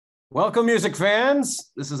Welcome, music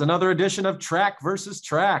fans. This is another edition of Track versus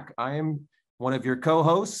Track. I am one of your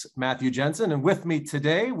co-hosts, Matthew Jensen, and with me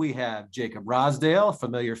today we have Jacob Rosdale,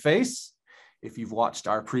 familiar face, if you've watched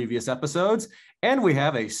our previous episodes, and we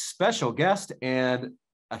have a special guest and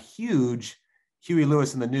a huge Huey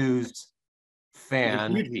Lewis in the News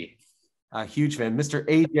fan, a huge fan, Mr.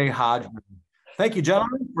 AJ Hodgman. Thank you,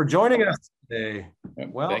 gentlemen, for joining us today.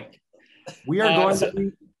 Well, we are going to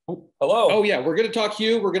be... Hello. Oh, yeah. We're going to talk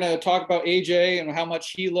Hugh. We're going to talk about AJ and how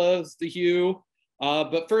much he loves the Hugh.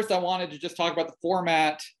 But first, I wanted to just talk about the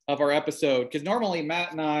format of our episode, because normally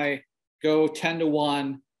Matt and I go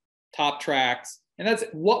 10-1 top tracks, and that's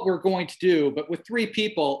what we're going to do. But with three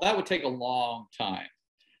people, that would take a long time.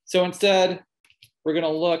 So instead, we're going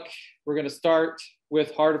to start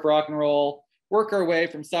with Heart of Rock and Roll, work our way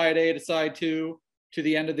from side A to side 2 to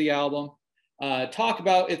the end of the album. Talk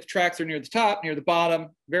about if the tracks are near the top, near the bottom,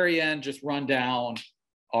 very end, just run down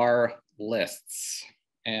our lists.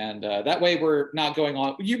 And that way we're not going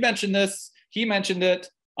on. You mentioned this, he mentioned it,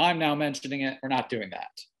 I'm now mentioning it. We're not doing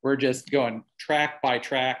that. We're just going track by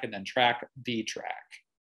track and then track the track.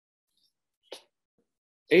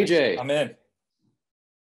 AJ. I'm in.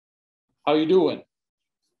 How you doing?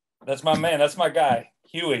 That's my man. That's my guy,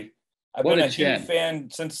 Huey. I've been a Huey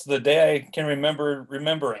fan since the day I can remember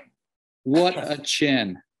remembering. What a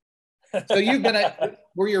chin. So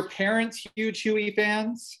were your parents huge Huey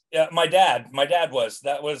fans? Yeah, my dad was.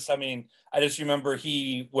 I just remember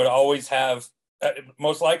he would always have,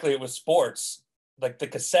 most likely it was sports, like the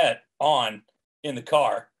cassette on in the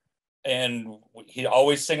car. And he'd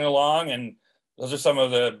always sing along. And those are some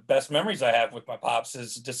of the best memories I have with my pops,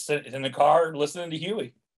 is just sitting in the car listening to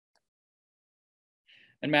Huey.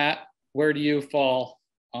 And Matt, where do you fall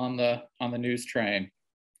on the news train?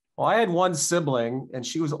 Well, I had one sibling and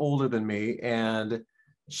she was older than me, and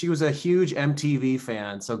she was a huge MTV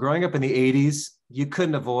fan. So growing up in the 80s, you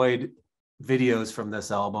couldn't avoid videos from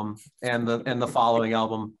this album and the following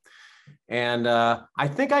album. And I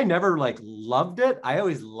think I never loved it. I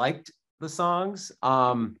always liked the songs.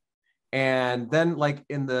 And then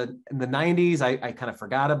in the 90s, I kind of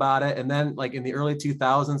forgot about it. And then in the early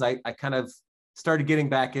 2000s, I kind of started getting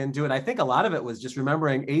back into it. I think a lot of it was just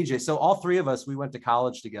remembering AJ. So all three of us, we went to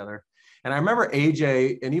college together. And I remember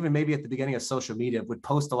AJ, and even maybe at the beginning of social media, would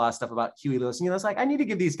post a lot of stuff about Huey Lewis. It's like, I need to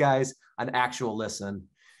give these guys an actual listen.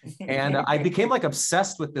 And I became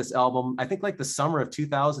obsessed with this album. I think the summer of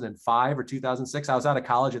 2005 or 2006, I was out of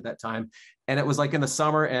college at that time. And it was in the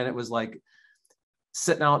summer, and it was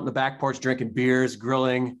sitting out in the back porch, drinking beers,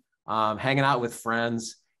 grilling, hanging out with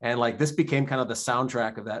friends. And this became kind of the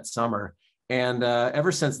soundtrack of that summer. And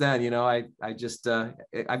ever since then,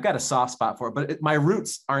 I've got a soft spot for it, but my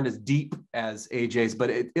roots aren't as deep as AJ's, but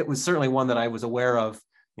it was certainly one that I was aware of,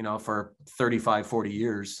 for 35, 40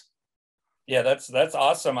 years. Yeah, that's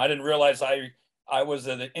awesome. I didn't realize I was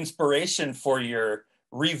an inspiration for your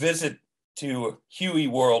revisit to Huey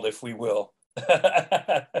world, if we will.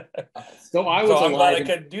 So I'm glad I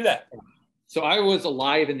could do that. So I was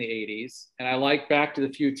alive in the 80s, and I like Back to the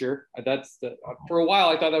Future. For a while,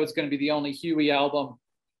 I thought that was going to be the only Huey album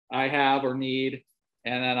I have or need.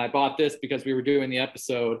 And then I bought this because we were doing the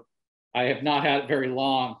episode. I have not had it very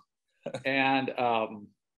long. And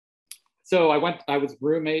so I was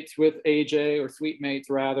roommates with AJ, or suite mates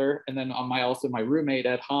rather. And then my roommate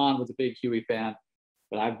Ed Hahn was a big Huey fan,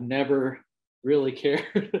 but I've never really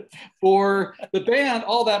cared for the band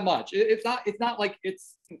all that much. It's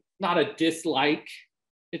not a dislike,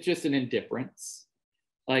 it's just an indifference.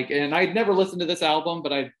 And I'd never listened to this album,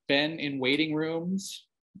 but I've been in waiting rooms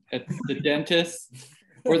at the dentist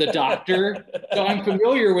or the doctor, so I'm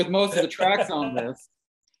familiar with most of the tracks on this.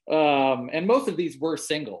 And most of these were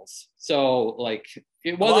singles, so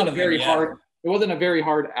it wasn't a very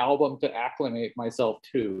hard album to acclimate myself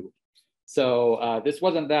to. So this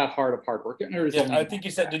wasn't that hard of hard work. I think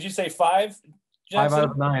you said, did you say 5? Jensen? 5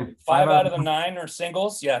 out of 9. 5 out of the 9 are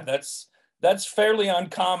singles. Yeah, that's fairly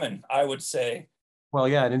uncommon, I would say. Well,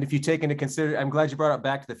 yeah, and if you take into consideration, I'm glad you brought up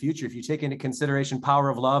Back to the Future. If you take into consideration Power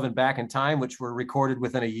of Love and Back in Time, which were recorded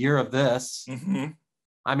within a year of this,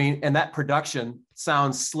 I mean, and that production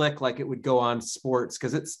sounds slick, like it would go on Sports,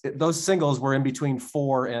 because those singles were in between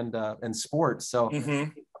 4 and Sports. So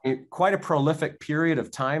quite a prolific period of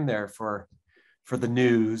time there for the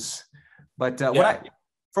News. But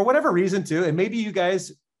for whatever reason too, and maybe you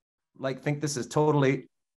guys think this is totally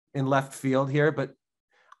in left field here, but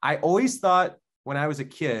I always thought when I was a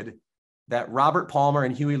kid that Robert Palmer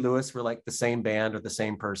and Huey Lewis were the same band or the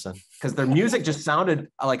same person, because their music just sounded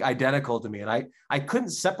identical to me. And I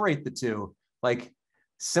couldn't separate the two.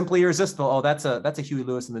 Simply Irresistible. Oh, that's a Huey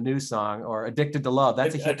Lewis and the News song. Or Addicted to Love.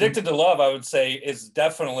 That's a Huey. Addicted to Love, I would say, is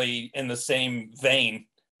definitely in the same vein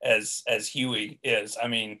as Huey is. I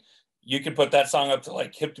mean, you could put that song up to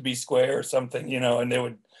like Hip to Be Square or something, you know, and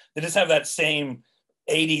they just have that same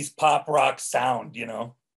 80s pop rock sound, you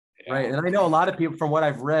know. Right. And I know a lot of people, from what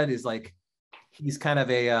I've read, is like he's kind of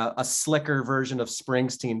a slicker version of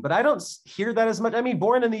Springsteen, but I don't hear that as much. I mean,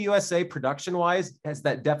 Born in the USA production wise has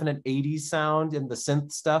that definite 80s sound in the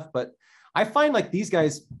synth stuff, but I find like these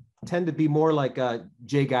guys tend to be more like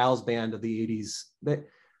Jay Giles band of the 80s.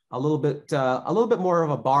 A little bit more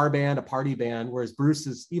of a bar band, a party band, whereas Bruce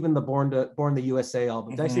is even the Born the USA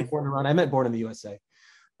album. Did I say Born to Run? I meant Born in the USA.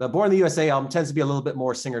 The Born in the USA album tends to be a little bit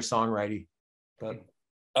more singer-songwriting. But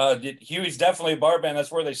Huey's definitely a bar band.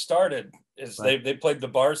 That's where they started. Is right. they played the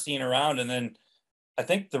bar scene around, and then I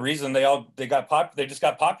think the reason they just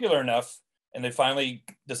got popular enough, and they finally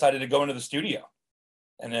decided to go into the studio,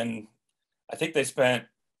 and then I think they spent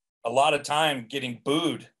a lot of time getting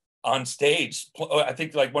booed on stage. I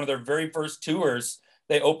think like one of their very first tours,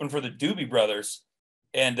 they opened for the Doobie Brothers,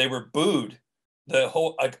 and they were booed the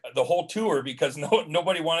whole tour because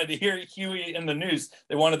nobody wanted to hear Huey in the News.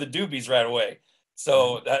 They wanted the Doobies right away.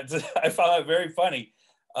 So I found that very funny.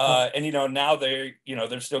 And, you know, now they're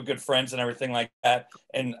still good friends and everything like that.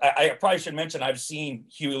 And I probably should mention, I've seen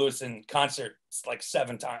Huey Lewis in concert like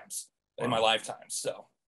 7 times in my lifetime. So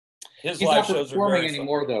his live shows are very fun.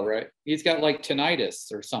 Anymore though, right? He's got like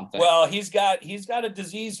tinnitus or something. Well, he's got a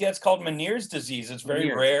disease. Yeah, it's called Meniere's disease. It's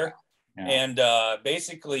very rare. Yeah. And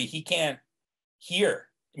basically he can't hear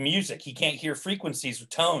music. He can't hear frequencies or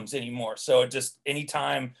tones anymore. So it just,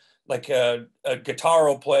 anytime like a guitar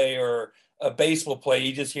will play or a bass will play,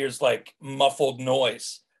 he just hears like muffled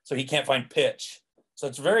noise. So he can't find pitch. So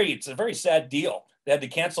it's a very sad deal. They had to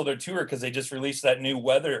cancel their tour because they just released that new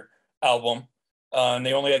Weather album. And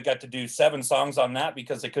they only got to do 7 songs on that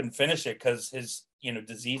because they couldn't finish it because his,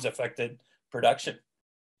 disease affected production.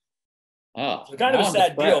 Oh, so kind of a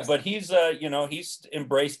sad deal, but he's, he's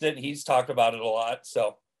embraced it. He's talked about it a lot.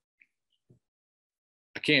 So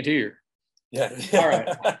I can't hear. Yeah. All right.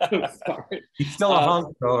 Sorry. He's still a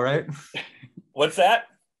hunk, though, right? What's that?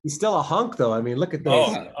 He's still a hunk, though. I mean, look at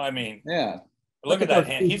those. Oh, I mean, yeah. Look at that.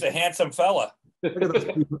 He's a handsome fella. Look at those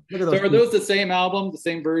people. Look at those so are those the same album, the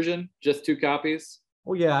same version, just 2 copies?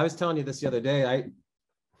 Oh yeah, I was telling you this the other day.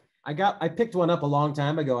 I picked one up a long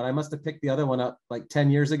time ago, and I must have picked the other one up like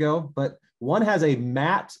 10 years ago. But one has a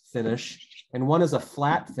matte finish, and one is a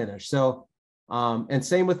flat finish. So, and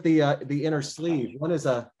same with the inner sleeve. One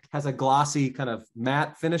has a glossy kind of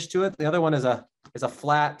matte finish to it. The other one is a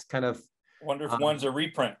flat kind of. Wonder if one's a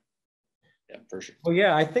reprint. Yeah, for sure. Well,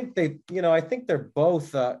 yeah, I think I think they're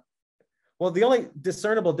both. Well, the only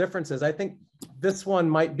discernible difference is I think this one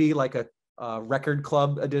might be like a record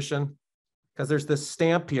club edition because there's this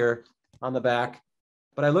stamp here on the back.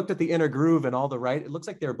 But I looked at the inner groove and all the right. It looks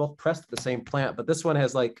like they were both pressed at the same plant, but this one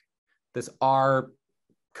has like this R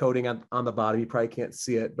coating on the bottom. You probably can't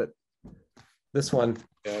see it, but this one.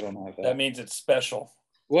 Yeah, I don't have that. That means it's special.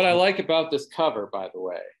 What I like about this cover, by the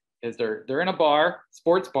way, is they're in a bar,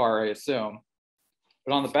 sports bar, I assume.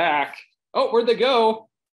 But on the back, oh, where'd they go?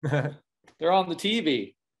 They're on the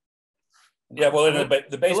TV. Yeah, well,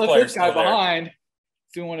 the bass player. This guy behind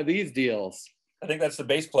doing one of these deals. I think that's the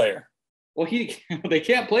bass player. Well, they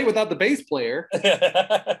can't play without the bass player.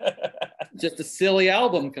 Just a silly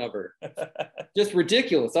album cover. Just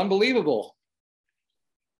ridiculous, unbelievable.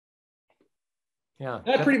 Yeah,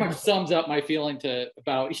 that pretty much sums up my feeling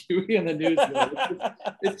about Huey and the News.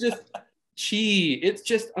 It's just It's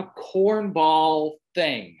just a cornball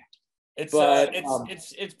thing.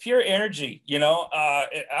 It's pure energy,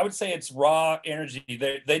 I would say it's raw energy.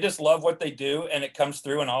 They just love what they do, and it comes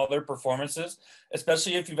through in all their performances,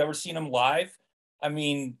 especially if you've ever seen them live. I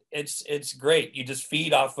mean, it's great. You just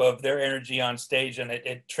feed off of their energy on stage, and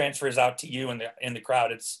it transfers out to you in the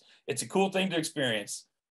crowd. It's a cool thing to experience.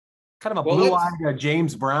 Kind of a blue-eyed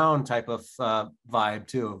James Brown type of vibe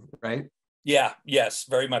too, right? Yeah, yes,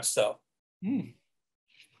 very much so.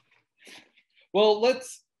 Well,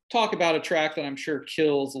 let's talk about a track that I'm sure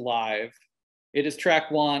kills live. It is track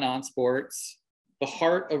 1 on Sports, The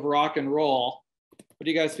Heart of Rock and Roll. What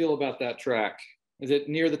do you guys feel about that track? Is it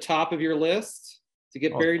near the top of your list? Does it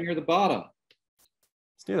get buried near the bottom?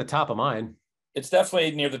 It's near the top of mine. It's definitely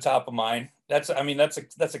near the top of mine. That's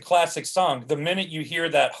a classic song. The minute you hear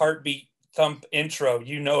that heartbeat thump intro,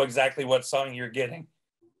 you know exactly what song you're getting.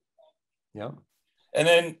 Yeah. And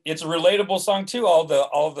then it's a relatable song too. All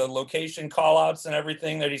the location call outs and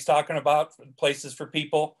everything that he's talking about, places for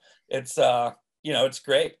people. It's it's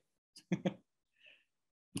great.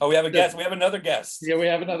 Oh, we have a guest. We have another guest. Yeah, we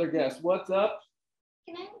have another guest. What's up?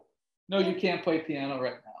 Can I? No, you can't play piano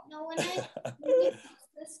right now. No, when I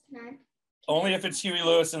this can Only if it's Huey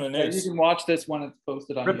Lewis in the Yeah, you news. can watch this when it's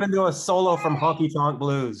posted on Rip YouTube. into a solo from Honky Tonk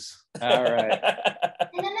Blues. All right. And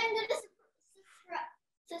then I'm gonna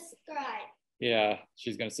subscribe. Yeah,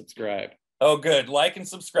 she's gonna subscribe. Oh, good. Like and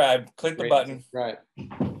subscribe. Click the button. Right.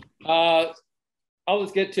 I'll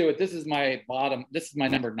just get to it. This is my bottom. This is my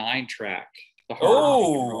number 9 track. The Hard Rock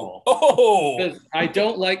and Roll. Oh. Because I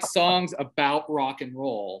don't like songs about rock and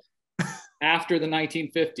roll after the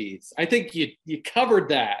 1950s. I think you covered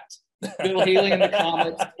that. Bill Haley and the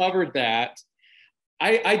Comets covered that.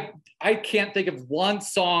 I can't think of one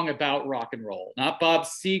song about rock and roll. Not Bob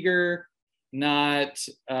Seger, not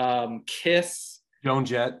Kiss. Joan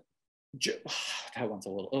Jett. That one's a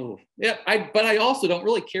little yeah. But I also don't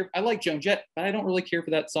really care. I like Joan Jett, but I don't really care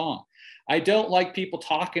for that song. I don't like people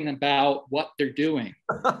talking about what they're doing.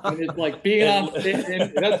 And it's like being on,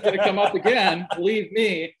 and that's going to come up again, believe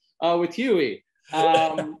me, with Huey.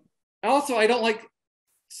 Also, I don't like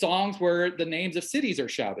songs where the names of cities are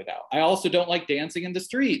shouted out. I also don't like dancing in the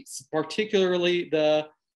streets, particularly the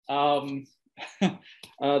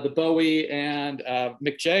Bowie and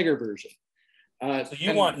Mick Jagger version. So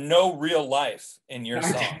you want no real life in your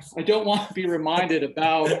songs. I don't want to be reminded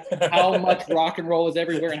about how much rock and roll is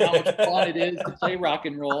everywhere and how much fun it is to play rock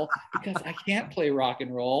and roll, because I can't play rock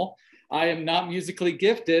and roll. I am not musically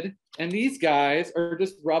gifted, and these guys are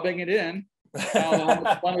just rubbing it in how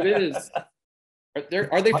much fun it is.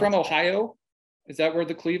 Are they from Ohio? Is that where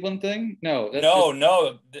the Cleveland thing? No.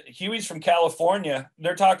 No. Huey's from California.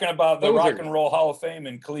 They're talking about the Rock and Roll Hall of Fame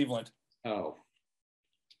in Cleveland. Oh.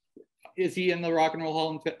 Is he in the Rock and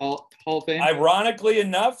Roll Hall of Fame? Ironically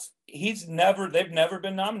enough, they've never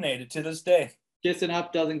been nominated to this day. Kissing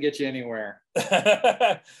up doesn't get you anywhere.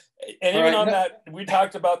 And even on that, we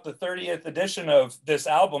talked about the 30th edition of this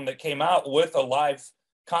album that came out with a live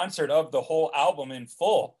concert of the whole album in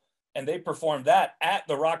full. And they performed that at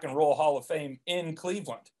the Rock and Roll Hall of Fame in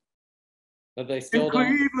Cleveland. But they still don't.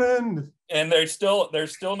 Cleveland. And they're still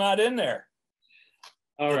not in there.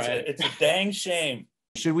 All right. It's a dang shame.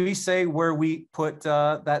 Should we say where we put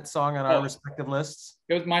that song on our respective lists?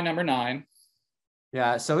 It was my number 9.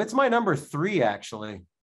 Yeah, so it's my number 3 actually.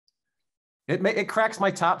 It cracks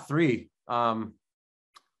my top 3. I've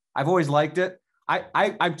always liked it.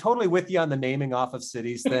 I'm totally with you on the naming off of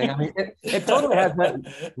cities thing. I mean, it totally has that.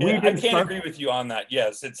 I can't agree with you on that.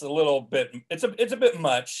 Yes, it's a little bit. It's a bit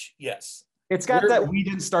much. Yes. It's got that "we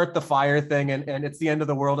didn't start the fire" thing, and it's the end of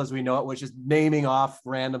the world as we know it, which is naming off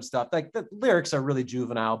random stuff. Like the lyrics are really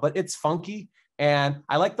juvenile, but it's funky. And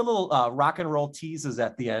I like the little rock and roll teases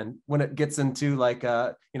at the end when it gets into like,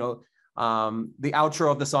 the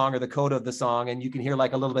outro of the song or the coda of the song. And you can hear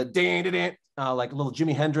like a little bit, like a little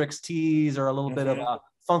Jimi Hendrix tease or a little bit of a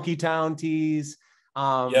Funky Town tease.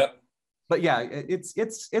 Yep. But yeah, it's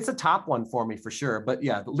a top one for me for sure. But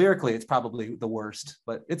yeah, lyrically, it's probably the worst,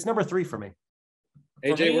 but it's number 3 for me.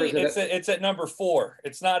 AJ, where's it? It's at number 4.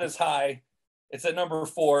 It's not as high. It's at number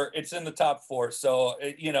 4. It's in the top 4. So,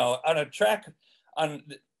 on a track, on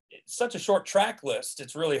such a short track list,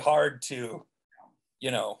 it's really hard to,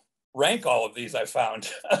 rank all of these, I found.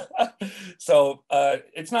 So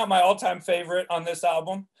it's not my all-time favorite on this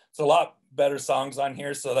album. It's a lot better songs on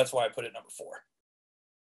here. So that's why I put it number 4.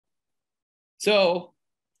 So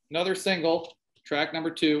another single, track number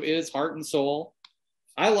 2 is Heart and Soul.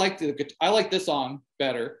 I like this song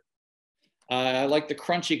better. I like the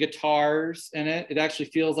crunchy guitars in it. It actually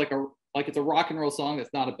feels like it's a rock and roll song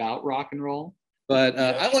that's not about rock and roll. But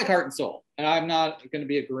I like Heart and Soul, and I'm not going to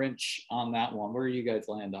be a Grinch on that one. Where do you guys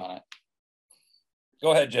land on it?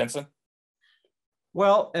 Go ahead, Jensen.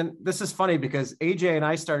 Well, and this is funny because AJ and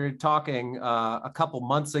I started talking a couple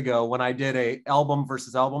months ago when I did a album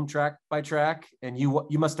versus album track by track, and you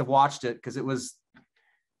must have watched it because it was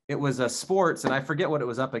a sports, and I forget what it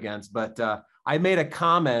was up against, but I made a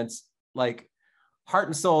comment like Heart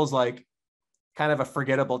and Soul is like kind of a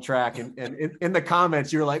forgettable track, and in the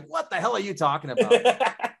comments you're like, what the hell are you talking about?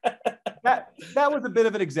 that was a bit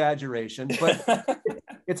of an exaggeration, but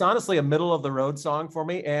it's honestly a middle of the road song for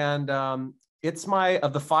me, and it's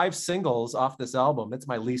of the 5 singles off this album, it's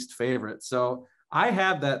my least favorite. So I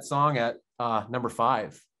have that song at number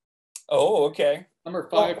 5. Oh, okay. Number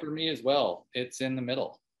 5 for me as well. It's in the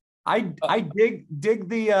middle. I dig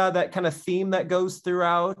the that kind of theme that goes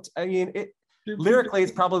throughout. I mean, lyrically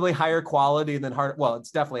it's probably higher quality than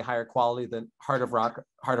it's definitely higher quality than Heart of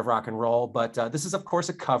Rock and Roll. But this is of course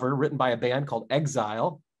a cover written by a band called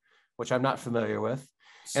Exile, which I'm not familiar with.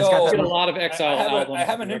 So a lot of Exile albums. I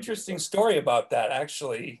have an interesting story about that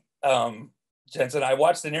actually. Jensen. I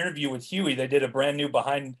watched an interview with Huey. They did a brand new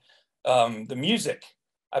behind the music,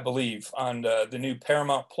 I believe, on the new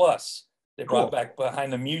Paramount Plus. They brought back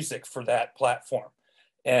behind the music for that platform.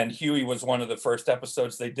 And Huey was one of the first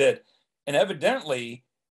episodes they did. And evidently,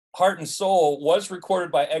 Heart and Soul was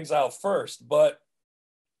recorded by Exile first, but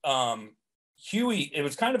Huey, it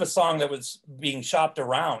was kind of a song that was being shopped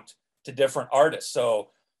around to different artists. So,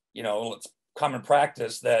 you know, it's common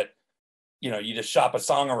practice that, you know, you just shop a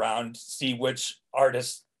song around, see which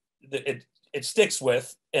artist it sticks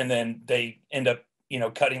with, and then they end up, you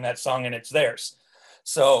know, cutting that song and it's theirs.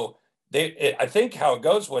 So I think how it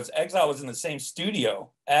goes was Exile was in the same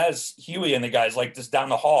studio as Huey and the guys, like just down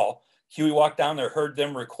the hall. Huey walked down there, heard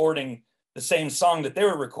them recording the same song that they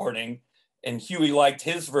were recording, and Huey liked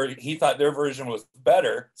his version. He thought their version was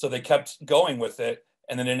better, so they kept going with it,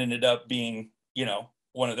 and then it ended up being, you know,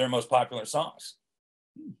 one of their most popular songs.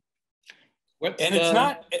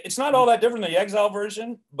 It's not all that different than the Exile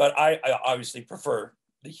version, but I obviously prefer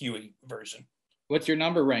the Huey version. What's your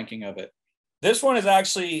number ranking of it? This one is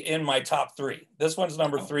actually in my top 3. This one's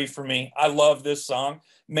number 3 for me. I love this song,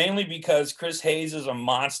 mainly because Chris Hayes is a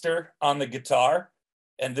monster on the guitar.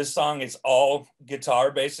 And this song is all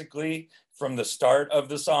guitar, basically, from the start of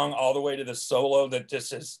the song all the way to the solo that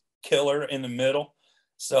just is killer in the middle.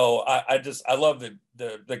 So I love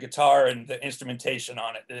the guitar and the instrumentation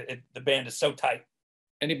on it. The band is so tight.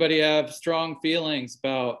 Anybody have strong feelings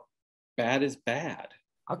about Bad is Bad?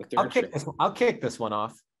 I'll kick this one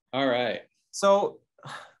off. All right. So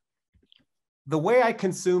the way I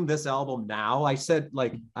consume this album now, I said,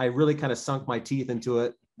 like, I really kind of sunk my teeth into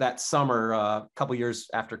it that summer, a couple years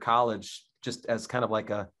after college, just as kind of like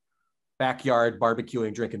a backyard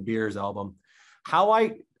barbecuing, drinking beers album. How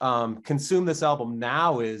I consume this album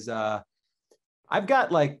now is I've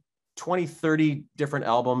got like 20, 30 different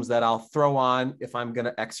albums that I'll throw on if I'm going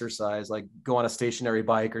to exercise, like go on a stationary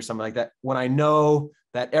bike or something like that, when I know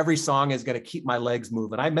that every song is going to keep my legs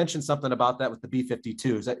moving. I mentioned something about that with the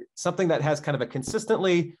B-52s, something that has kind of a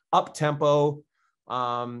consistently up-tempo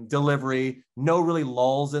delivery, no really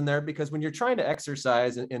lulls in there, because when you're trying to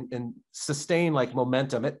exercise and sustain like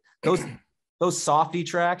momentum, those softy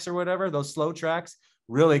tracks or whatever, those slow tracks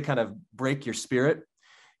really kind of break your spirit.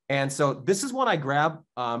 And so this is one I grab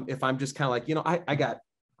if I'm just kind of like, you know, I got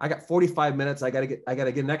 45 minutes. I got to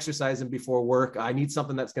get an exercise in before work. I need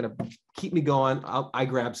something that's going to keep me going. I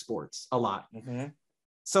grab sports a lot. Mm-hmm.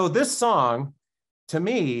 So this song, to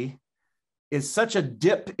me, is such a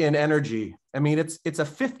dip in energy. I mean, it's a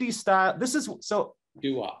 50s style. This is so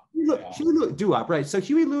doo-wop. Doo-wop, right? So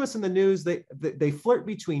Huey Lewis and the News, they flirt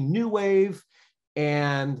between new wave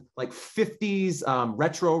and like 50s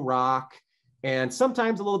retro rock, and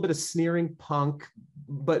sometimes a little bit of sneering punk,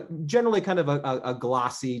 but generally kind of a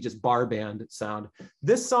glossy, just bar band sound.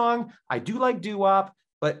 This song, I do like doo-wop,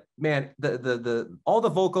 but man, the all the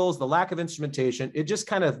vocals, the lack of instrumentation, it just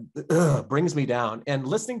kind of brings me down. And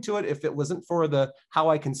listening to it, if it wasn't for how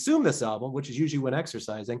I consume this album, which is usually when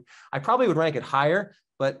exercising, I probably would rank it higher.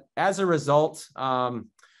 But as a result,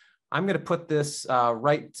 I'm going to put this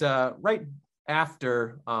right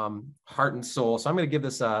after Heart and Soul. So I'm going to give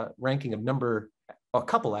this a ranking of a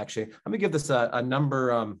couple actually. I'm going to give this a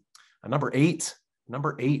number 8.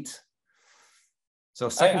 Number 8. So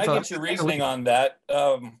I get your reasoning on that.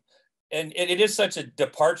 And it is such a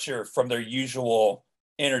departure from their usual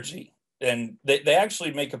energy. And they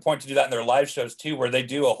actually make a point to do that in their live shows too, where they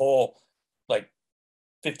do a whole like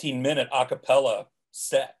 15-minute a cappella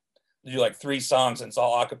set. They do like 3 songs and it's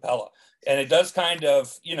all a cappella. And it does kind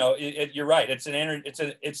of, you know, you're right.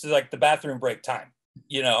 It's like the bathroom break time,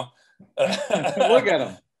 you know. Look at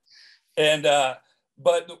them. And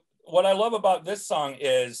but what I love about this song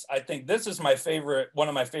is I think this is one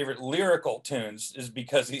of my favorite lyrical tunes, is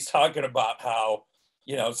because he's talking about how,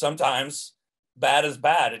 you know, sometimes bad is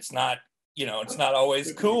bad. It's not, you know, it's not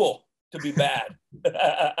always cool to be bad.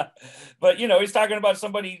 But, you know, he's talking about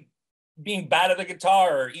somebody being bad at the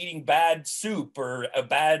guitar or eating bad soup or a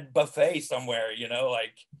bad buffet somewhere, you know,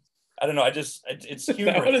 like, I don't know. It's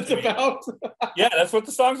humorous. What it's about. Yeah, that's what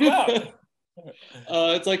the song's about.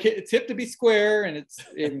 It's like it's hip to be square, and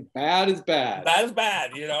bad is bad. Bad is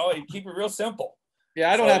bad, you know. You keep it real simple.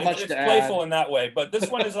 Yeah, I don't have much to add. It's playful in that way, but this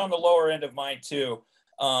one is on the lower end of mine too.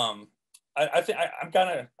 I think I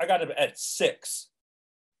got it at 6.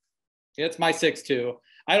 It's my 6 too.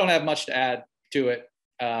 I don't have much to add to it.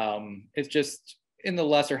 It's just in the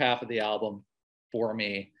lesser half of the album for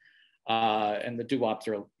me. And the doo-wops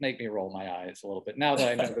make me roll my eyes a little bit now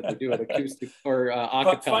that I know that they do it acoustic or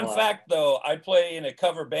acapella. Fun fact though, I play in a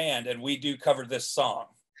cover band and we do cover this song.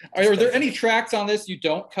 Are there any tracks on this you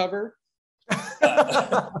don't cover?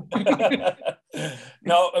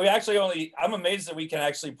 No, we actually I'm amazed that we can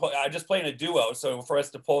actually I just play in a duo, so for us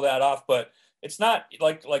to pull that off, but it's not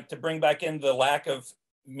like to bring back in the lack of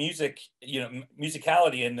music,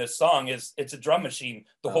 musicality in this song it's a drum machine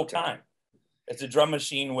the whole time. It's a drum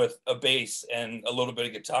machine with a bass and a little bit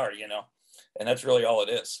of guitar, and that's really all it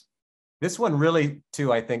is. This one really,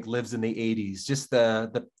 too, I think lives in the 80s. Just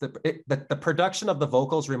the production of the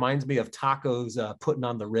vocals reminds me of Taco's Putting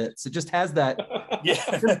on the Ritz. It just has that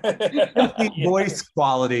voice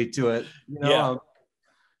quality to it.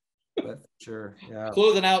 But sure, yeah.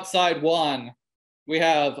 Clothing Outside 1, we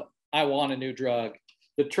have I Want a New Drug.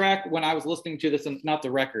 The track, when I was listening to this, and not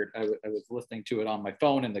the record, I was listening to it on my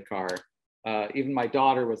phone in the car. Even my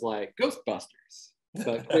daughter was like, Ghostbusters.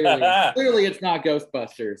 But clearly it's not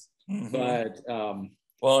Ghostbusters. Mm-hmm. But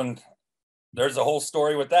well, and there's a whole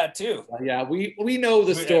story with that too. Yeah, we know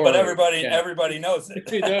the story, but everybody knows it.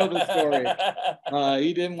 We know the story.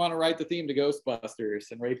 He didn't want to write the theme to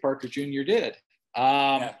Ghostbusters, and Ray Parker Jr. did.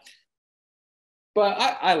 But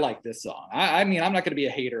I like this song. I mean, I'm not going to be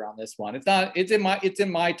a hater on this one. It's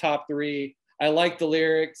in my top 3. I like the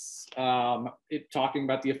lyrics. Talking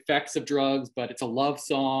about the effects of drugs, but it's a love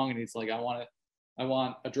song, and he's like, I want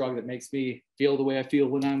a drug that makes me feel the way I feel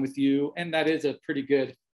when I'm with you. And that is a pretty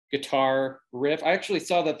good guitar riff. I actually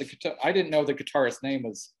saw that I didn't know the guitarist's name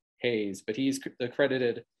was Hayes, but he's the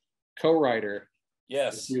credited co-writer.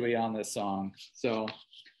 Yes. Huey on this song. So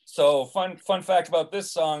fun fact about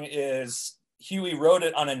this song is Huey wrote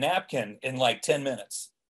it on a napkin in like 10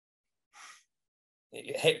 minutes.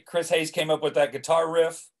 Chris Hayes came up with that guitar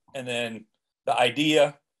riff and then the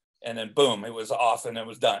idea, and then boom, it was off and it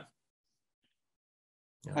was done.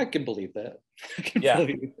 I can believe that.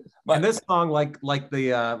 And this song, like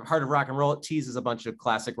the Heart of Rock and Roll, it teases a bunch of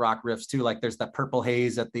classic rock riffs too. Like there's that purple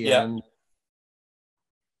haze at the end.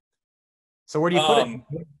 So where do you put it?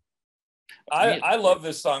 I love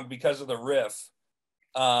this song because of the riff.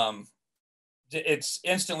 It's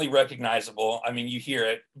instantly recognizable. I mean, you hear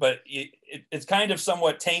it, but it's kind of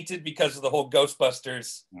somewhat tainted because of the whole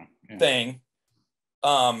Ghostbusters thing.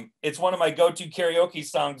 It's one of my go-to karaoke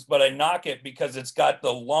songs, but I knock it because it's got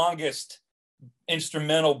the longest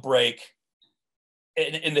instrumental break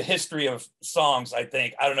in the history of songs, I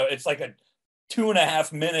think. I don't know. It's like a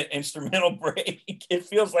 2.5 minute instrumental break. It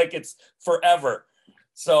feels like it's forever.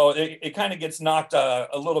 So it kind of gets knocked a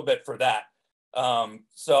little bit for that.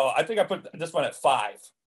 So I think I put this one at 5.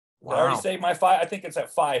 Wow. Did I already say my 5? I think it's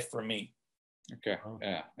at 5 for me. Okay.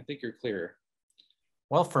 Yeah, I think you're clear.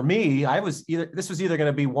 Well, for me, this was either going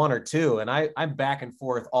to be 1 or 2, and I'm back and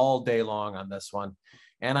forth all day long on this one.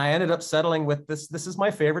 And I ended up settling with this. This is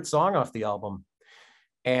my favorite song off the album.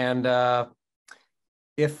 And and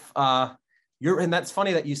that's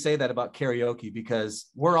funny that you say that about karaoke, because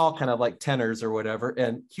we're all kind of like tenors or whatever.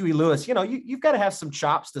 And Huey Lewis, you've got to have some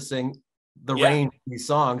chops to sing the range of these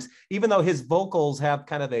songs, even though his vocals have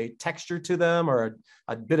kind of a texture to them or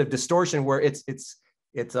a bit of distortion where it's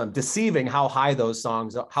deceiving how high those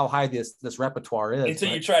songs, how high this repertoire is.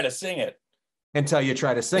 Until you try to sing it. Until you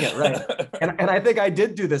try to sing it, right? and I think I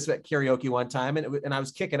did do this at karaoke one time, and I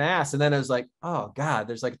was kicking ass, and then I was like, oh God,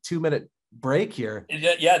 there's like a 2-minute break here.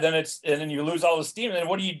 Yeah, and then you lose all the steam. And then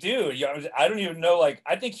what do? I don't even know. Like,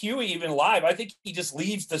 I think Huey, even live, I think he just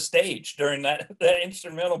leaves the stage during that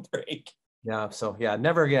instrumental break. Yeah. So yeah,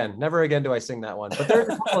 never again do I sing that one.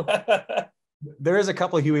 But there is a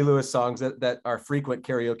couple of Huey Lewis songs that are frequent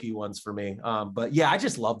karaoke ones for me. But yeah, I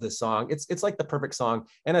just love this song. It's like the perfect song.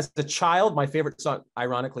 And as a child, my favorite song,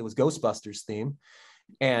 ironically, was Ghostbusters theme.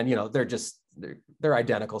 And they're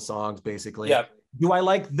identical songs basically. Yeah. Do I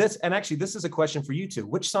like this? And actually, this is a question for you two.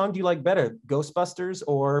 Which song do you like better, Ghostbusters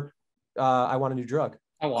or I Want a New Drug?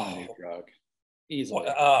 I Want a New Drug. Easily.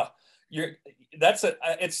 I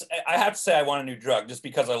have to say I Want a New Drug just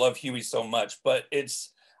because I love Huey so much, but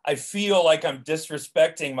I feel like I'm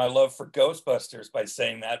disrespecting my love for Ghostbusters by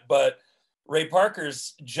saying that. But Ray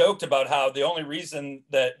Parker's joked about how the only reason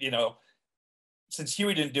that, since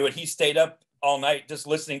Huey didn't do it, he stayed up all night just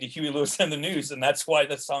listening to Huey Lewis and the News. And that's why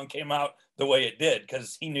the song came out the way it did,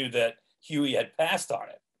 because he knew that Huey had passed on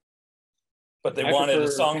it. But they wanted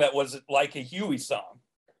a song that was like a Huey song.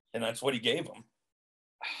 And that's what he gave them.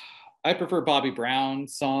 I prefer Bobby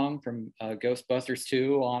Brown's song from Ghostbusters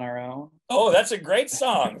 2, On Our Own. Oh, that's a great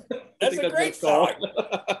song. That's a great song.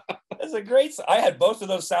 That's a great song. I had both of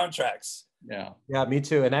those soundtracks. Yeah. Yeah, me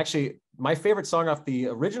too. And actually, my favorite song off the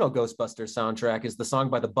original Ghostbusters soundtrack is the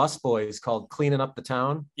song by the Bus Boys called "Cleaning Up the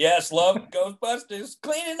Town." Yes, love Ghostbusters,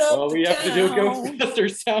 cleaning up Well, the we have to do a town.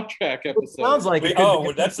 Ghostbusters soundtrack episode. Sounds like it.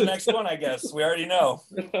 Oh, that's the next one, I guess. We already know.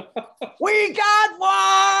 We got one.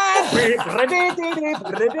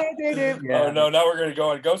 Yeah. Oh no, now we're gonna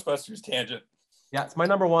go on Ghostbusters tangent. Yeah, it's my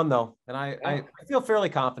number one though, and I feel fairly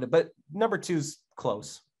confident, but number two's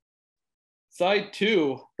close. Side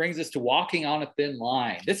 2 brings us to Walking on a Thin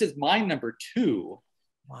Line. This is my number 2.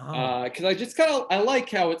 Wow. Because I just I like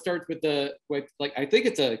how it starts with like I think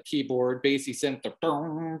it's a keyboard bassy synth.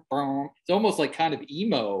 It's almost like kind of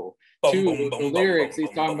emo too. The lyrics he's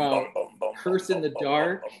talking about curse in the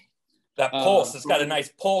dark. That pulse, it's got a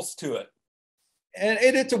nice pulse to it. And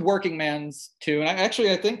it's a working man's tune. I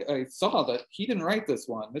think I saw that he didn't write this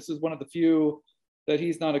one. This is one of the few that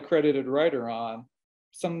he's not a credited writer on.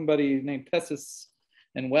 Somebody named Pessis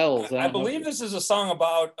and Wells. I believe this is a song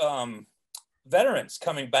about veterans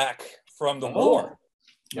coming back from the war.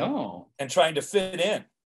 Oh. And trying to fit in.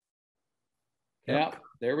 Yeah,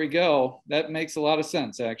 there we go. That makes a lot of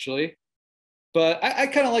sense, actually. But I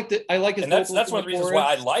kind of liked it. I like his and that's vocals one of the reasons chorus.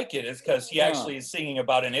 why I like it, is because he actually is singing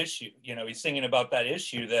about an issue. You know, he's singing about that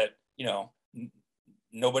issue that, you know,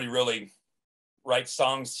 nobody really writes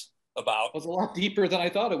songs about. It was a lot deeper than I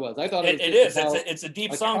thought it was. I thought it is. It's a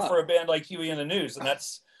deep song for a band like Huey and the News, and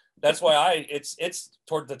that's why it's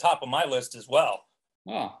toward the top of my list as well.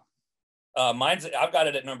 Oh. I've got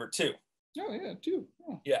it at number 2. Oh yeah, 2.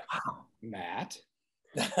 Oh. Yeah. Matt.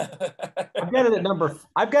 I've got it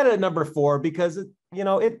at number 4 because it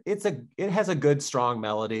has a good strong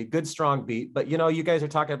melody, good strong beat. But you guys are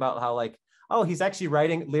talking about how like, oh, he's actually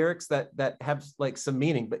writing lyrics that have like some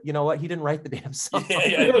meaning. But you know what? He didn't write the damn song.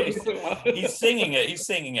 He's singing it. He's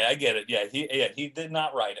singing it. I get it. Yeah, he did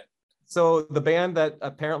not write it. So the band that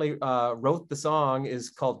apparently wrote the song is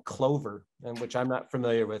called Clover, and which I'm not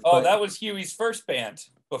familiar with. Oh, that was Huey's first band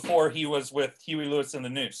before he was with Huey Lewis and the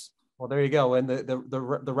News. Well, there you go. And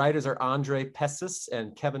the writers are Andre Pessis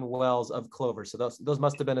and Kevin Wells of Clover. So those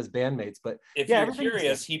must have been his bandmates. But if you're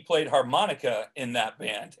curious, he played harmonica in that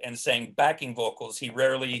band and sang backing vocals. He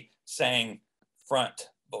rarely sang front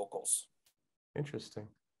vocals. Interesting.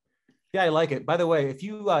 Yeah, I like it. By the way, if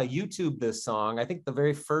you YouTube this song, I think the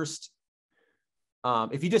very first,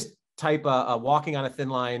 if you just type Walking on a Thin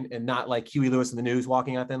Line and not like Huey Lewis and the News,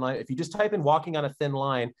 Walking on a Thin Line, if you just type in Walking on a Thin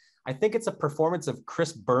Line, I think it's a performance of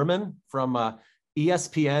Chris Berman from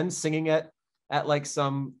ESPN singing at like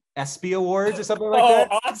some ESPY Awards or something like that.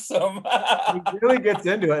 Oh, awesome. He really gets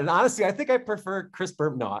into it. And honestly, I think I prefer Chris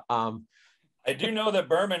Berman. No, I do know that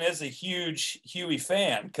Berman is a huge Huey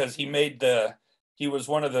fan because he was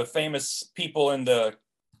one of the famous people in the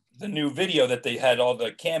new video that they had all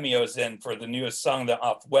the cameos in for the newest song, The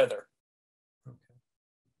Off Weather.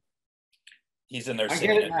 He's in there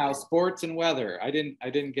singing. I get it now. Sports and weather. I didn't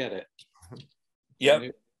get it.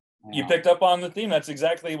 Yep. You picked up on the theme. That's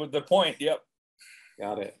exactly what the point. Yep.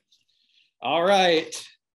 Got it. All right.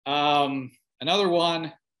 Another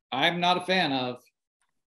one I'm not a fan of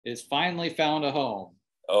is Finally Found a Home.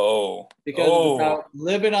 Oh. Because it's about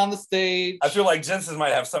living on the stage. I feel like Jensen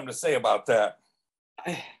might have something to say about that.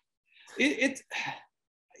 It's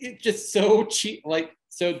just so cheap. Like,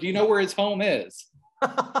 so do you know where his home is?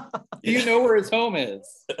 Do you know where his home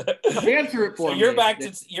is? Answer it for me. You're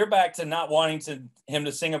back to not wanting him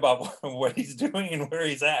to sing about what he's doing and where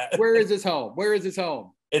he's at. Where is his home? Where is his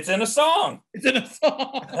home? It's in a song. It's in a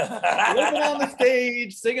song. Living on the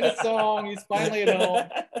stage, singing a song. He's finally at home.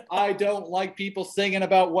 I don't like people singing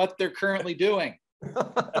about what they're currently doing.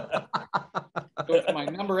 So it's my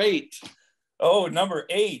number 8. Oh, number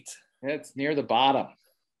 8. It's near the bottom,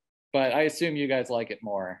 but I assume you guys like it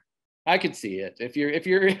more. I could see it if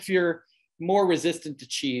you're more resistant to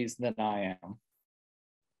cheese than I am.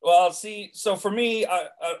 Well, see, so for me,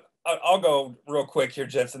 I'll go real quick here,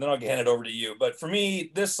 Jensen, then I'll hand it over to you. But for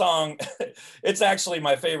me, this song, it's actually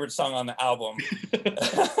my favorite song on the album.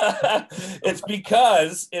 It's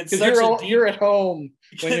because it's such you're at home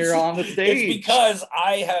when you're on the stage. It's because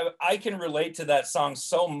I can relate to that song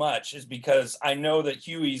so much, is because I know that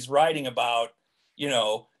Huey's writing about,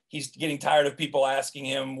 he's getting tired of people asking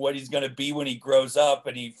him what he's going to be when he grows up.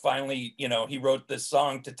 And he finally, he wrote this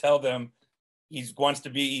song to tell them he wants to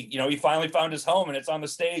be, he finally found his home, and it's on the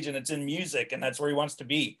stage and it's in music, and that's where he wants to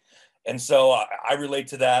be. And so I relate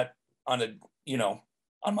to that on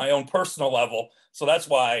on my own personal level. So that's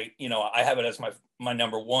why, I have it as my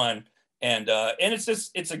number 1. And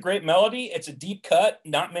it's a great melody. It's a deep cut.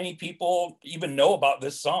 Not many people even know about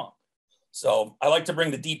this song. So I like to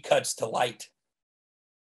bring the deep cuts to light.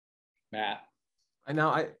 Matt. I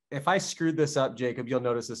know if I screwed this up, Jacob, you'll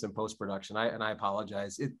notice this in post-production. I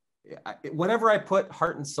apologize. Whenever I put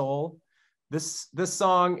Heart and Soul, this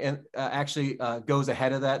song and actually goes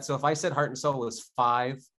ahead of that. So if I said Heart and Soul was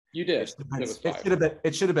 5, You did.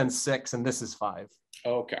 It should have been 6, and this is 5.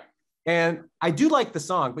 Okay. And I do like the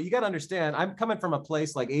song, but you got to understand, I'm coming from a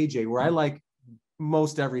place like AJ where I like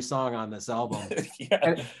most every song on this album.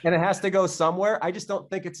 Yeah. And it has to go somewhere. I just don't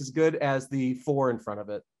think it's as good as the 4 in front of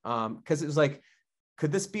it. Because it was like,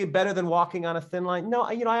 could this be better than Walking on a Thin Line? No,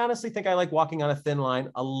 I honestly think I like Walking on a Thin Line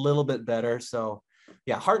a little bit better. So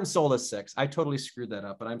yeah, Heart and Soul is 6. I totally screwed that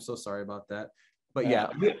up, but I'm so sorry about that. But yeah,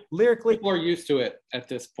 lyrically, people are used to it at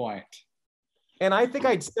this point. And I think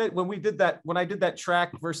I'd said when I did that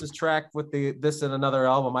track versus track with this and another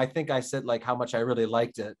album, I think I said like how much I really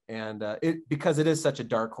liked it. And because it is such a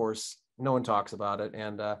dark horse, no one talks about it.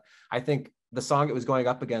 And I think the song it was going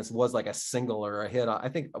up against was like a single or a hit. I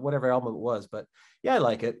think whatever album it was, but yeah, I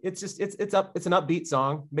like it. It's just, it's an upbeat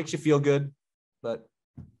song, makes you feel good, but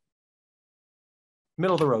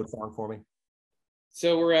middle of the road song for me.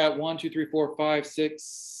 So we're at 1, 2, 3, 4, 5, 6,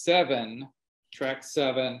 7, track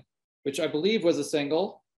 7, which I believe was a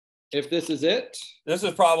single. If This Is It. This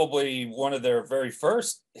is probably one of their very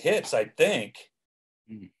first hits, I think.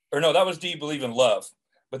 Or no, that was Do You Believe in Love?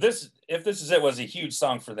 But If This Is It was a huge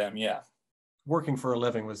song for them, yeah. Working for a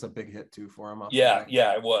Living was a big hit too for them. Yeah,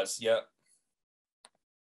 it was, yeah.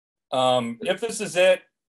 If This Is It,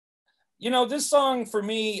 this song for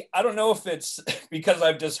me, I don't know if it's because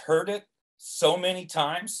I've just heard it so many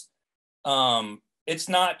times. It's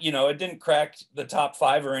not, it didn't crack the top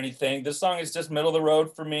 5 or anything. This song is just middle of the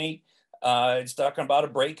road for me. It's talking about a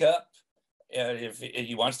breakup. If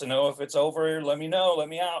he wants to know if it's over, let me know, let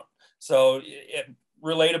me out. So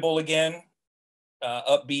relatable again,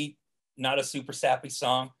 upbeat, not a super sappy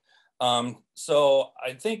song. So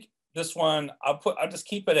I think this one, I'll just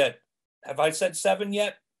keep it at, have I said 7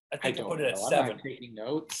 yet? I think I put it at 7. I'm not taking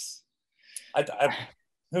notes.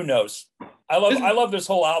 Who knows? I love this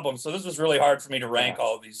whole album, so this was really hard for me to rank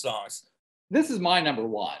all of these songs. This is my number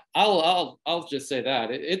 1. I'll just say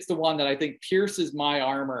that it's the one that I think pierces my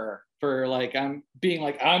armor for like I'm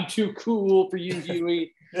too cool for you,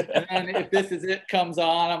 Huey. And then If This Is It comes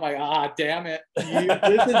on, I'm like, damn it,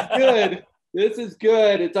 this is good. This is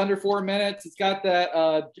good. It's under 4 minutes. It's got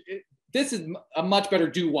that. This is a much better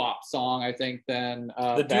doo-wop song, I think, than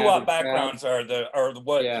the doo-wop backgrounds are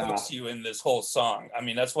what hooks you in this whole song. I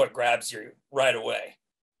mean, that's what grabs you right away.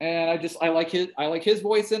 And I like his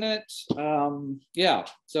voice in it. Yeah.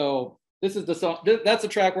 So this is the song. That's a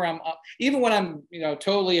track where I'm even when I'm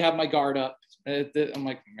totally have my guard up. I'm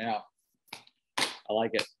like, yeah, I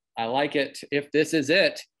like it. I like it. If This Is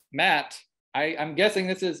It, Matt. I'm guessing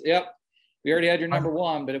this is. Yep. We already had your number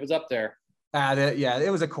 1, but it was up there.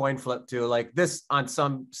 It was a coin flip too. Like this on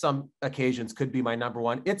some occasions could be my number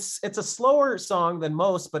 1. It's a slower song than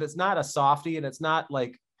most, but it's not a softie and it's not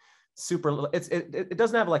like super. It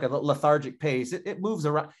doesn't have like a lethargic pace. It moves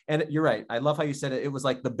around. And you're right. I love how you said it. It was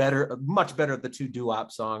like much better of the 2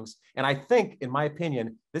 doo-wop songs. And I think, in my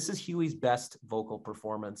opinion, this is Huey's best vocal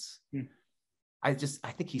performance. I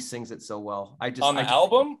think he sings it so well. On the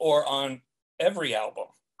album or on every album?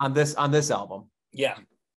 On this album. Yeah.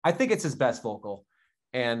 I think it's his best vocal,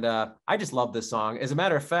 and I just love this song. As a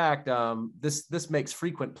matter of fact, this makes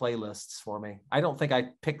frequent playlists for me. I don't think I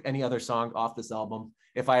picked any other song off this album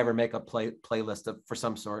if I ever make a playlist for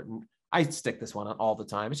some sort, and I stick this one on all the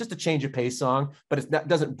time. It's just a change of pace song, but it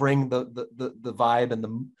doesn't bring the vibe and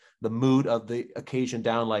the mood of the occasion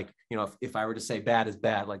down. Like if I were to say Bad is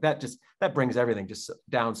Bad, like that brings everything just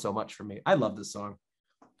down so much for me. I love this song.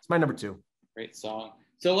 It's my number 2. Great song.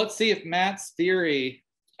 So let's see if Matt's theory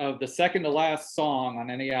of the second to last song on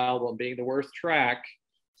any album being the worst track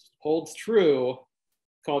holds true.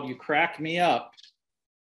 Called You Crack Me Up.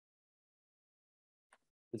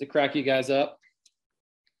 Does it crack you guys up?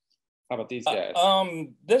 How about these guys?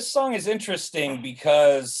 This song is interesting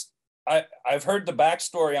because I've heard the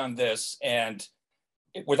backstory on this, and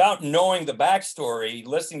without knowing the backstory,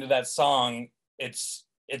 listening to that song, it's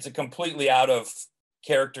a completely out of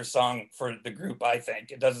character song for the group. I think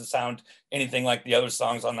it doesn't sound anything like the other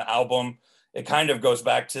songs on the album. It kind of goes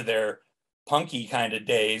back to their punky kind of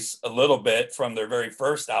days a little bit from their very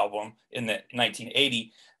first album in the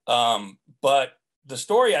 1980. But the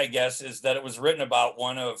story, I guess, is that it was written about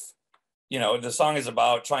the song is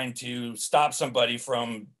about trying to stop somebody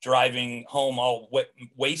from driving home all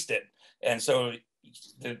wasted. And so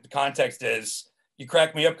the context is, you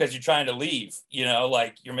crack me up because you're trying to leave,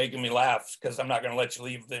 like you're making me laugh because I'm not going to let you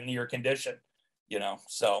leave in your condition,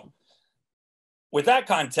 So with that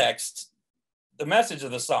context, the message of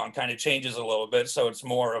the song kind of changes a little bit. So it's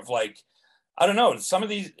more of like, I don't know, some of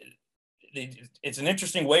these, it's an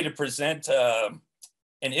interesting way to present an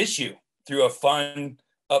issue through a fun,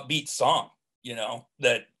 upbeat song, you know,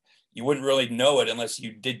 that you wouldn't really know it unless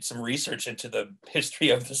you did some research into the history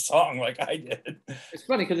of the song like I did. It's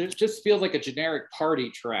funny because it just feels like a generic party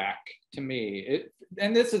track to me.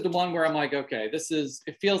 And this is the one where I'm like, okay,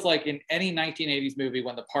 it feels like in any 1980s movie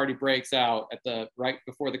when the party breaks out at the right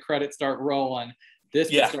before the credits start rolling, this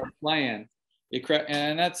would start playing.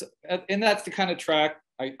 And that's the kind of track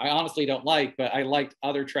I honestly don't like, but I liked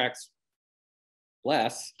other tracks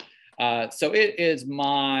less. So it is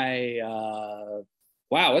my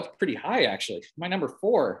wow, it's pretty high actually. My number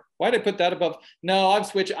 4. Why did I put that above? No, I'm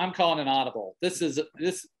switching. I'm calling an audible. This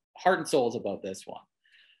Heart and Soul is above this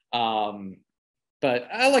one. But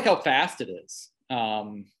I like how fast it is.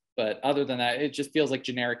 But other than that, it just feels like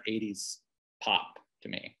generic 80s pop to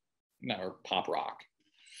me, or pop rock.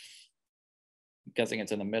 I'm guessing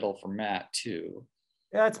it's in the middle for Matt too.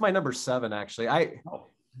 Yeah, it's my number 7 actually.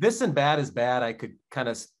 This and Bad is Bad. I could kind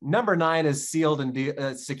of number 9 is sealed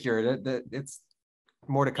and secured. It's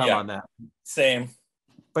more to come on that. Same.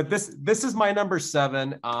 But this is my number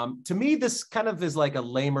 7. To me, this kind of is like a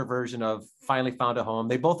lamer version of Finally Found a Home.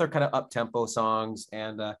 They both are kind of up-tempo songs.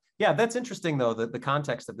 And yeah, that's interesting though, the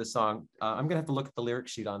context of this song. I'm gonna have to look at the lyric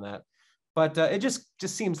sheet on that. But it just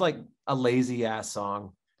seems like a lazy ass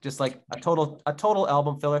song. Just like a total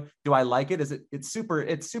album filler. Do I like it? It's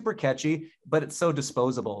super catchy, but it's so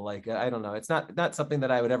disposable. Like, I don't know. It's not something that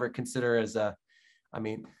I would ever consider as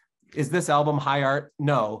is this album high art?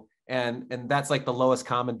 No. And that's like the lowest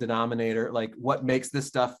common denominator. Like, what makes this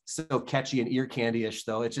stuff so catchy and ear candy-ish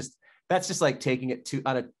though? That's just like taking it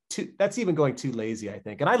that's even going too lazy, I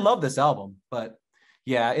think. And I love this album, but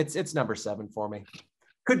yeah, it's number 7 for me.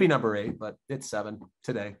 Could be number 8, but it's 7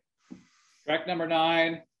 today. Track number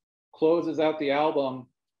 9 closes out the album.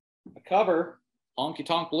 A cover, Honky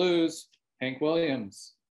Tonk Blues, Hank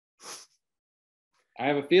Williams. I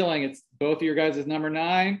have a feeling it's both of your guys' number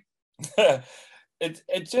 9.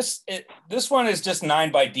 This one is just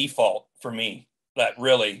 9 by default for me. That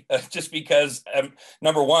really, just because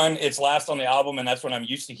number 1, it's last on the album, and that's when I'm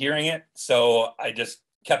used to hearing it. So I just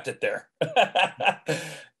kept it there.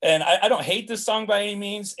 And I don't hate this song by any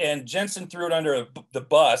means. And Jensen threw it under the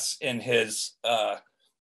bus in his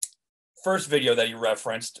first video that you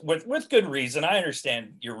referenced with good reason. I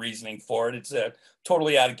understand your reasoning for it. It's a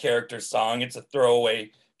totally out of character song. It's a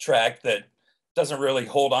throwaway track that doesn't really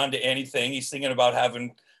hold on to anything. He's singing about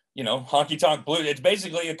having, honky tonk blues. It's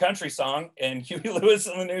basically a country song, and Huey Lewis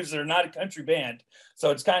and the News are not a country band.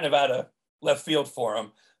 So it's kind of out of left field for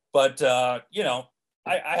him. But, I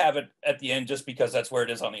have it at the end just because that's where it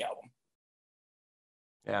is on the album.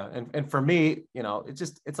 Yeah. And for me,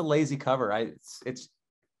 it's a lazy cover. It's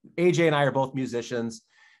AJ and I are both musicians.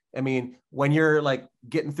 I mean, when you're like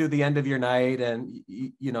getting through the end of your night and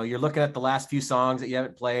you're looking at the last few songs that you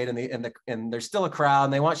haven't played and there's still a crowd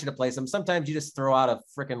and they want you to play some, sometimes you just throw out a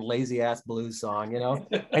freaking lazy ass blues song,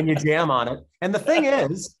 and you jam on it. And the thing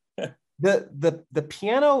is, the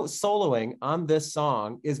piano soloing on this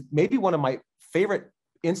song is maybe one of my favorite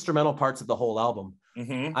instrumental parts of the whole album.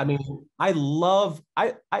 Mm-hmm. I mean, I love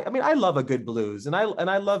a good blues, and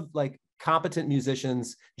I love like competent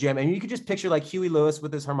musicians jam. And you could just picture like Huey Lewis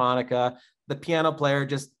with his harmonica, the piano player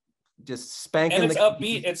just spanking. And it's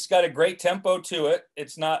upbeat. It's got a great tempo to it.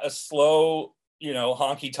 It's not a slow,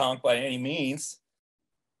 honky tonk by any means.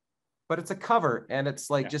 But it's a cover, and it's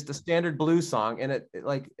like just a standard blues song. And it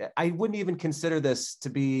like, I wouldn't even consider this to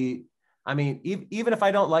be, I mean, even if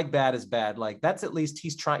I don't like Bad is Bad, like that's at least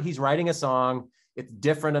he's writing a song. It's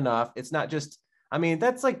different enough. It's not just, I mean,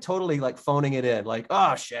 that's like totally like phoning it in. Like,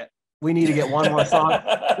 oh shit, we need to get one more song.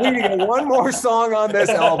 We need to get one more song on this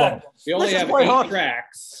album. We only have 8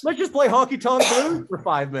 tracks. Let's just play Honky Tonk Blues for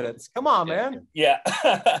 5 minutes. Come on, man. Yeah.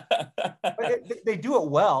 They do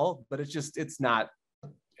it well, but it's not.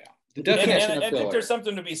 The definition and of I think there's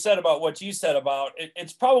something to be said about what you said about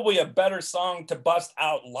it's probably a better song to bust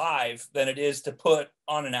out live than it is to put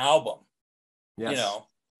on an album. Yes.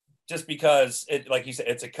 Just because it, like you said,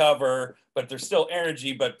 it's a cover, but there's still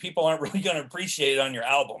energy, but people aren't really going to appreciate it on your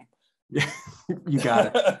album. Yeah, you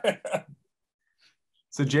got it.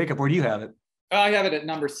 So Jacob, where do you have it? I have it at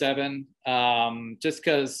number 7, just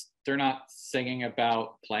because they're not singing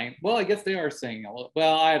about playing. Well, I guess they are singing a little.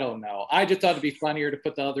 Well, I don't know. I just thought it'd be funnier to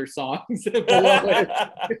put the other songs below it.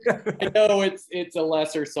 I know it's a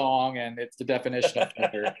lesser song, and it's the definition of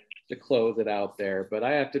better to close it out there. But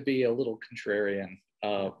I have to be a little contrarian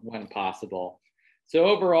when possible. So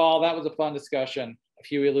overall, that was a fun discussion of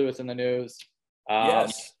Huey Lewis and the News.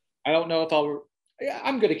 Yes. I don't know if I'll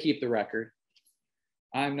I'm going to keep the record.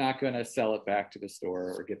 I'm not going to sell it back to the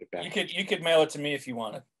store or give it back. You could mail it to me if you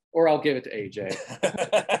wanted. Or I'll give it to AJ.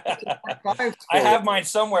 I have mine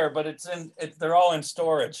somewhere, but they're all in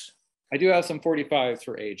storage. I do have some 45s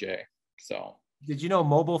for AJ. So did you know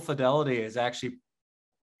Mobile Fidelity has actually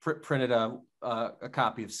printed a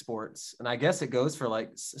copy of Sports, and I guess it goes for like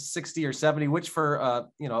 60 or 70, which for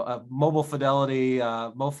a Mobile Fidelity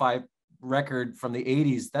MoFi record from the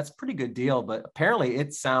 80s, that's a pretty good deal. But apparently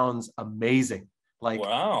it sounds amazing. Like,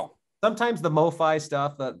 wow. Sometimes the MoFi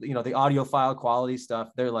stuff, the audiophile quality stuff,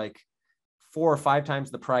 they're like 4 or 5 times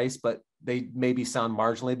the price, but they maybe sound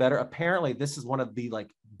marginally better. Apparently, this is one of the like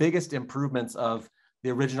biggest improvements of the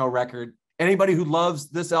original record. Anybody who loves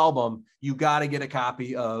this album, you got to get a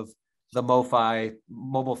copy of the MoFi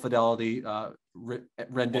Mobile Fidelity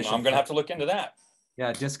rendition. Well, I'm gonna have to look into that.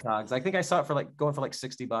 Yeah, Discogs. I think I saw it for going for like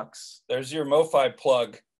 $60. There's your MoFi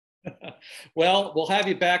plug. Well, we'll have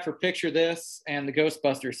you back for Picture This and the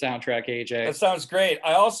Ghostbusters soundtrack, AJ. That sounds great.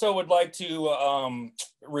 I also would like to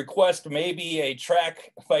request maybe a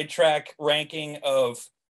track by track ranking of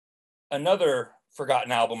another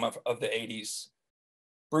forgotten album of the 80s,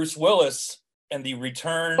 Bruce Willis and the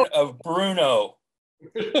Return of Bruno.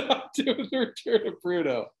 To the Return of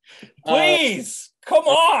Bruno. Please, come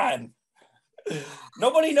on.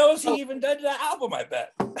 Nobody knows he even did that album, I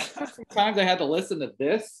bet. Sometimes I had to listen to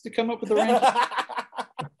this to come up with the ranking.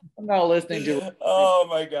 I'm not listening to it. Oh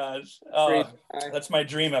my gosh. That's my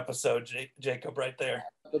dream episode, Jacob, right there.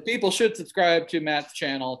 The people should subscribe to Matt's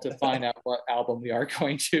channel to find out what album we are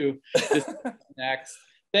going to next.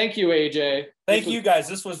 Thank you, AJ. Thank you, guys.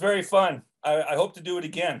 This was very fun. I hope to do it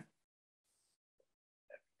again.